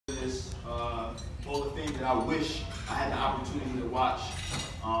that I wish I had the opportunity to watch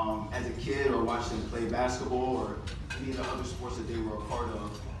as a kid, or watch them play basketball or any of the other sports that they were a part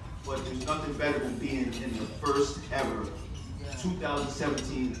of. But there's nothing better than being in the first ever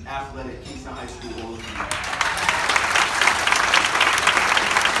 2017 Athletic Kingston High School Hall of Fame.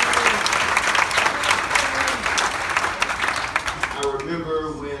 I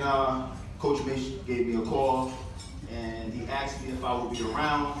remember when Coach Mason gave me a call and he asked me if I would be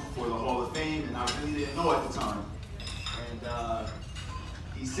around for the Hall of Fame, and I really didn't know at the time. And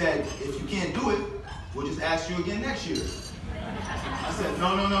he said, if you can't do it, we'll just ask you again next year. I said,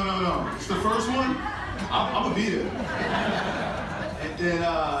 no. It's the first one, I'm gonna be there. And then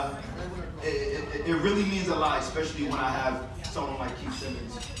it really means a lot, especially when I have someone like Keith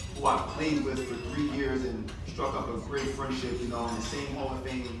Simmons, who I played with for 3 years and struck up a great friendship, you know, in the same Hall of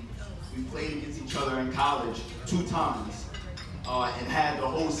Fame. We played against each other in college 2 times and had the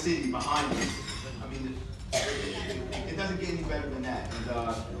whole city behind us. I mean, it doesn't get any better than that.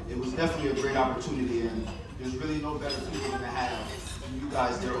 And it was definitely a great opportunity, and there's really no better people than to have you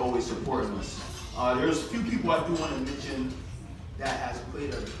guys there always supporting us. There's a few people I do want to mention that has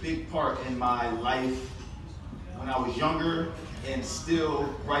played a big part in my life when I was younger and still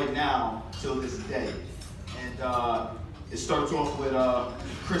right now till this day. And it starts off with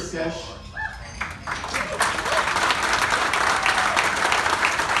Chris Sesh.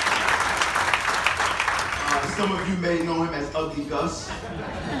 Some of you may know him as Ugly Gus.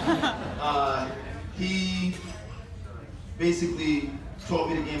 He basically taught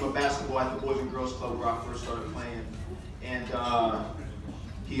me the game of basketball at the Boys and Girls Club where I first started playing. And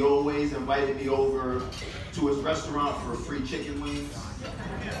he always invited me over to his restaurant for free chicken wings.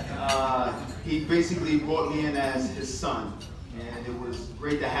 He basically brought me in as his son. And it was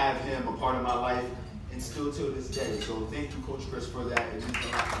great to have him a part of my life, and still to this day. So thank you, Coach Chris, for that. It means a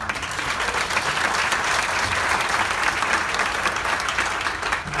lot to me.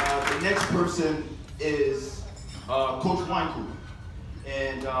 The next person is Coach Weinkoop.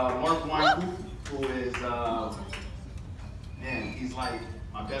 And Mark Weinkoop, who is, man, he's like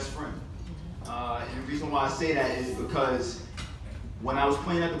my best friend. And the reason why I say that is because when I was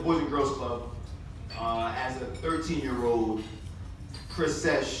playing at the Boys and Girls Club, as a 13-year-old, Chris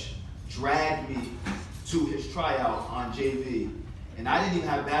Sesh dragged me to his tryout on JV. And I didn't even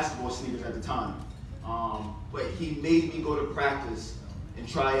have basketball sneakers at the time. But he made me go to practice and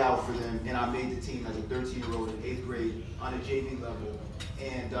try out for them, and I made the team as a 13-year-old in 8th grade on a JV level.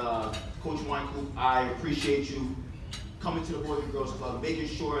 And Coach Weinkoop, I appreciate you coming to the Boys and Girls Club, making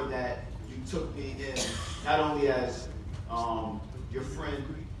sure that you took me in, not only as your friend,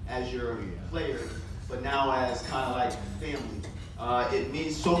 as your player, but now as kind of like family. It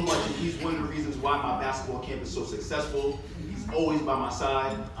means so much, and he's one of the reasons why my basketball camp is so successful. He's always by my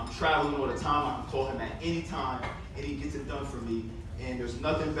side. I'm traveling all the time. I can call him at any time, and he gets it done for me. And there's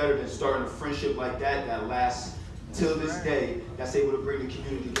nothing better than starting a friendship like that that lasts till this day, that's able to bring the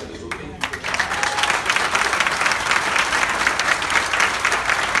community together. So thank you for that.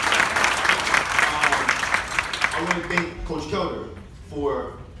 I want to thank Coach Kelder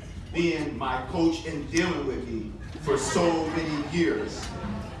for being my coach and dealing with me for so many years.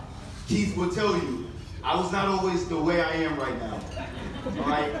 Keith will tell you, I was not always the way I am right now. All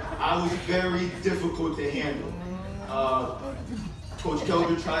right? I was very difficult to handle. Coach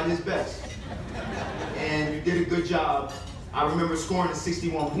Kelder tried his best, and you did a good job. I remember scoring the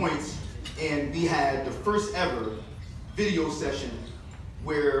 61 points, and we had the first ever video session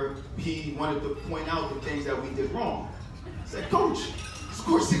where he wanted to point out the things that we did wrong. I said, Coach, you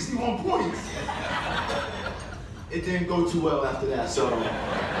scored 61 points. It didn't go too well after that, so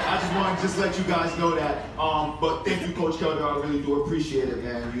I just wanted to just let you guys know that. But thank you, Coach Kelder. I really do appreciate it,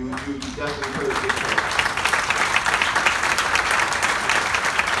 man. You definitely played a big part.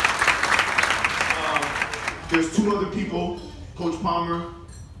 There's 2 other people, Coach Palmer,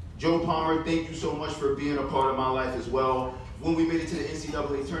 Joe Palmer, thank you so much for being a part of my life as well. When we made it to the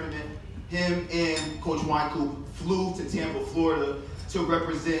NCAA tournament, him and Coach Weinkoop flew to Tampa, Florida to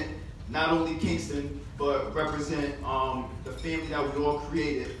represent not only Kingston, but represent the family that we all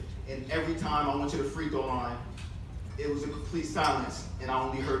created. And every time I went to the free throw line, it was a complete silence, and I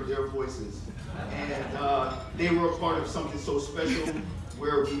only heard their voices. And they were a part of something so special,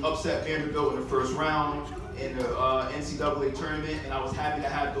 where we upset Vanderbilt in the first round in the NCAA tournament, and I was happy to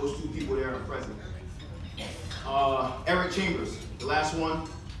have those 2 people there and present. Eric Chambers, the last one,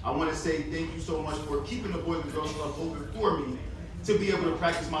 I want to say thank you so much for keeping the Boys and Girls Club open for me to be able to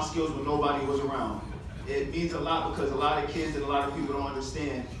practice my skills when nobody was around. It means a lot because a lot of kids and a lot of people don't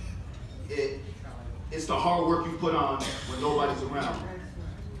understand it's the hard work you put on when nobody's around.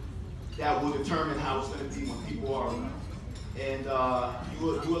 that will determine how it's going to be when people are around. And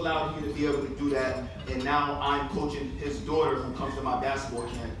you allowed me to be able to do that, and now I'm coaching his daughter who comes to my basketball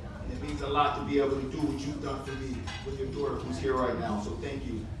camp. And it means a lot to be able to do what you've done for me with your daughter who's here right now. So thank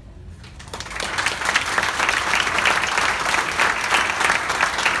you.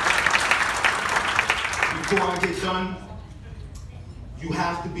 Before I get done, you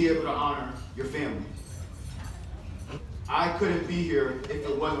have to be able to honor your family. I couldn't be here if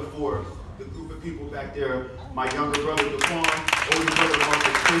it wasn't for the group of people back there, my younger brother, DeFon, older brother,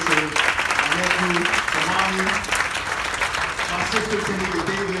 Marcus Fisher, my nephew, Samani, my sister, Tanika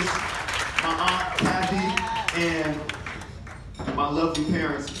Davis, my aunt, Kathy, and my lovely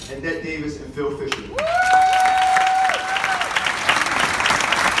parents, Annette Davis and Phil Fisher.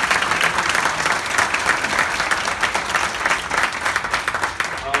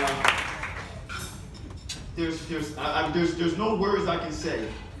 There's no words I can say.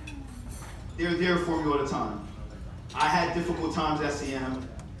 They're there for me all the time. I had difficult times at CM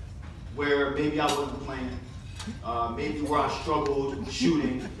where maybe I wasn't playing, maybe where I struggled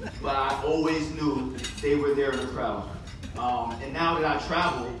shooting, but I always knew they were there in the crowd. And now that I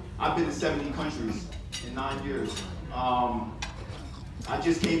travel, I've been to 70 countries in 9 years. I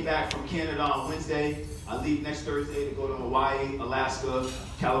just came back from Canada on Wednesday. I leave next Thursday to go to Hawaii, Alaska,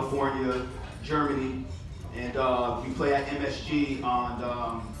 California, Germany, and we play at MSG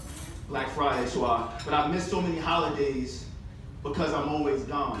on Black Friday. But I miss so many holidays because I'm always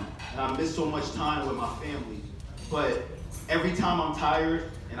gone, and I miss so much time with my family. But every time I'm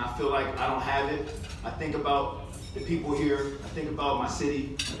tired and I feel like I don't have it, I think about the people here, I think about my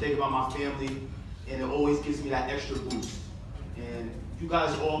city, I think about my family, and it always gives me that extra boost. And you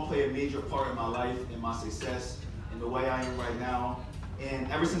guys all play a major part in my life, in my success, in the way I am right now.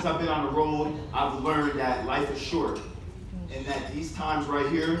 And ever since I've been on the road, I've learned that life is short, and that these times right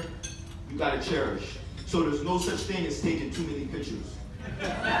here, you gotta cherish. So there's no such thing as taking too many pictures.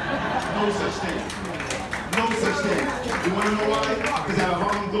 No such thing. No such thing. You wanna know why? Because at a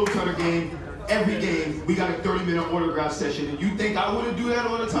Harlem Globetrotter game, every game, we got a 30-minute autograph session, and you think I wouldn't do that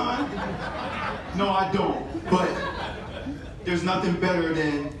all the time? No, I don't. But there's nothing better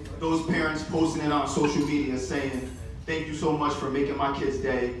than those parents posting it on social media saying, "Thank you so much for making my kid's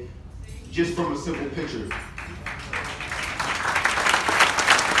day," just from a simple picture.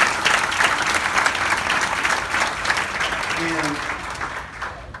 And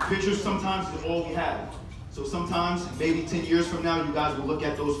pictures sometimes is all we have. So sometimes, maybe 10 years from now, you guys will look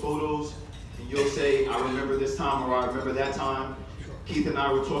at those photos and you'll say, "I remember this time," or "I remember that time." Keith and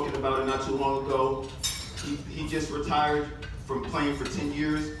I were talking about it not too long ago. He just retired from playing for 10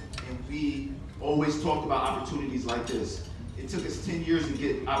 years, and we always talked about opportunities like this. It took us 10 years to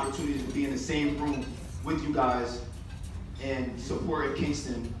get opportunities to be in the same room with you guys and support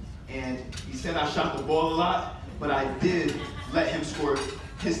Kingston. And he said I shot the ball a lot, but I did let him score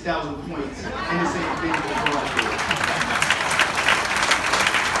his 1,000 points in the same thing before I did.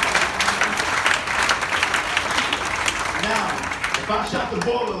 Now, if I shot the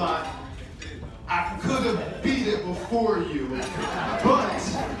ball a lot, I could have beat it before you, but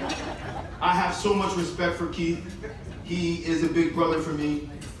I have so much respect for Keith. He is a big brother for me.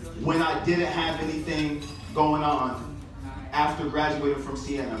 When I didn't have anything going on after graduating from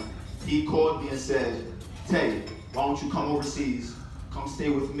Siena, he called me and said, "Tay, why don't you come overseas, come stay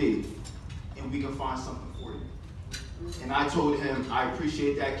with me, and we can find something for you." And I told him, "I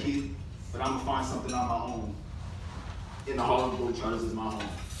appreciate that, Keith, but I'm gonna find something on my own. And the Harlem Globetrotters is my home."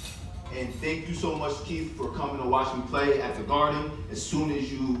 And thank you so much, Keith, for coming to watch me play at the Garden. As soon as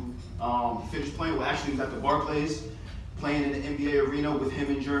you finished playing, well, actually, it was at the Barclays, playing in the NBA arena with him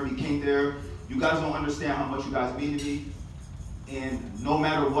and Jeremy King there. You guys don't understand how much you guys mean to me. And no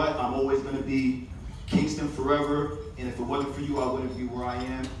matter what, I'm always going to be Kingston forever. And if it wasn't for you, I wouldn't be where I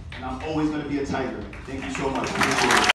am. And I'm always going to be a Tiger. Thank you so much.